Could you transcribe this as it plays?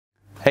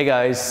Hey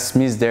guys,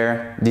 SmithZz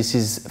there. This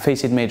is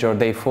FACEIT Major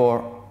Day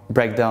 4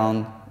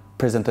 breakdown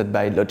presented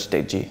by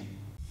Logitech G.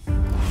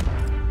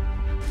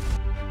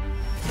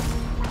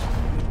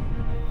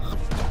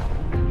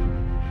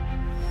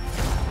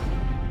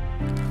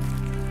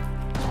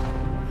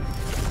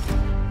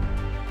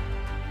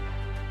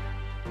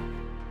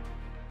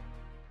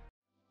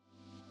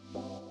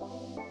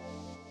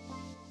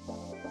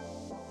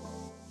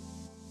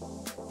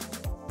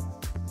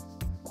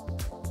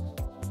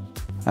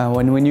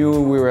 When we knew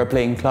we were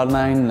playing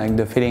Cloud9, like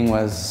the feeling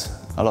was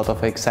a lot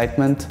of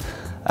excitement.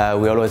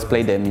 We always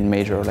play them in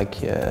major, like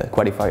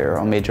qualifier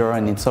or major,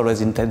 and it's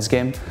always intense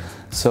game.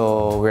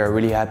 So we are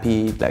really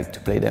happy to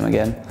play them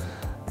again.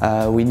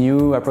 We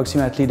knew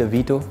approximately the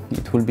veto,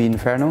 it will be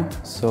Inferno.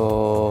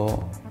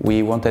 So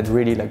we wanted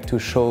really to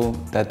show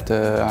that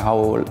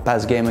our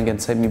past game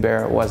against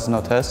Semi-Bear was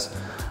not us,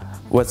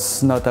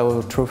 was not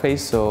our true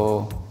face.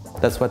 So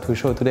that's what we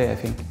show today, I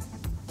think.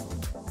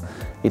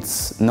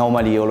 It's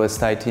normally always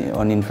tight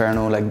on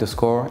Inferno, like the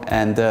score,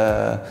 and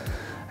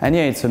yeah,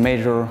 it's a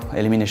major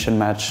elimination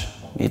match.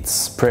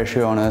 It's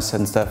pressure on us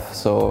and stuff,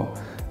 so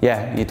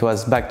yeah, it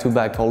was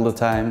back-to-back all the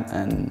time,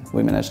 and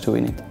we managed to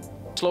win it.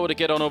 Slower to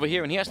get on over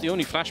here, and he has the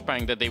only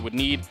flashbang that they would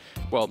need,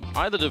 well,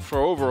 either to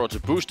throw over or to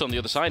boost on the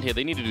other side here.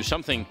 They need to do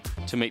something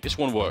to make this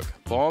one work.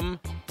 Bomb.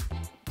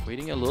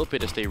 Waiting a little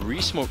bit as they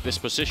re-smoke this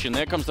position.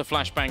 There comes the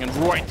flashbang and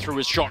right through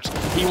his shots.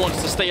 He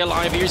wants to stay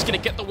alive here. He's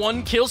going to get the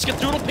one kill.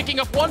 SmithZz picking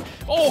up one.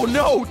 Oh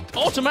no!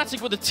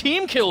 Automatic with a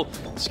team kill.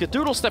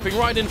 SmithZz stepping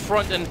right in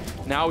front, and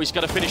now he's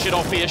got to finish it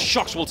off here.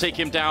 Shocks will take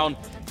him down,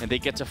 and they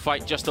get to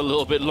fight just a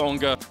little bit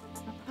longer.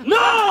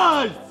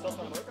 Nice!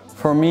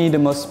 For me, the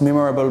most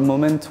memorable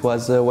moment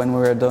was when we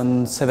were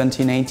done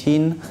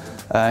 17-18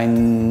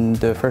 in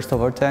the first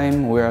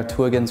overtime. We were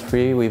 2 against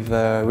 3 with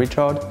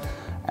Richard.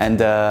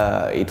 And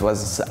it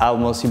was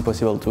almost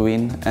impossible to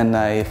win, and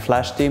I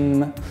flashed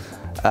him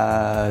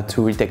to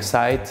retake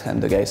site,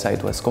 and the guy's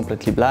site was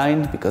completely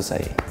blind because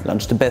I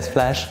launched the best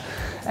flash,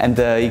 and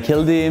he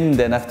killed him.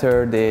 Then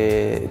after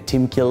the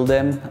team killed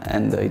them,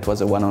 and it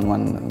was a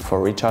one-on-one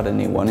for Richard, and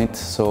he won it,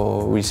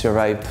 so we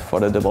survived for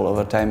the double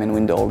overtime and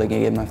win the whole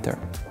game after.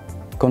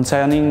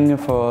 Concerning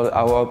for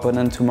our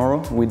opponent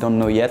tomorrow, we don't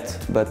know yet,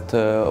 but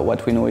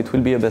what we know, it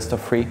will be a best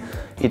of 3.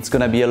 It's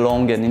gonna be a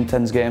long and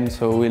intense game,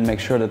 so we'll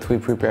make sure that we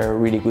prepare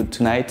really good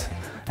tonight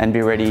and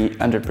be ready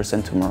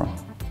 100% tomorrow.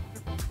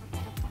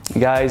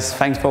 Guys,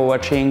 thanks for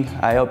watching.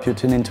 I hope you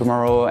tune in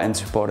tomorrow and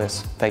support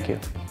us. Thank you.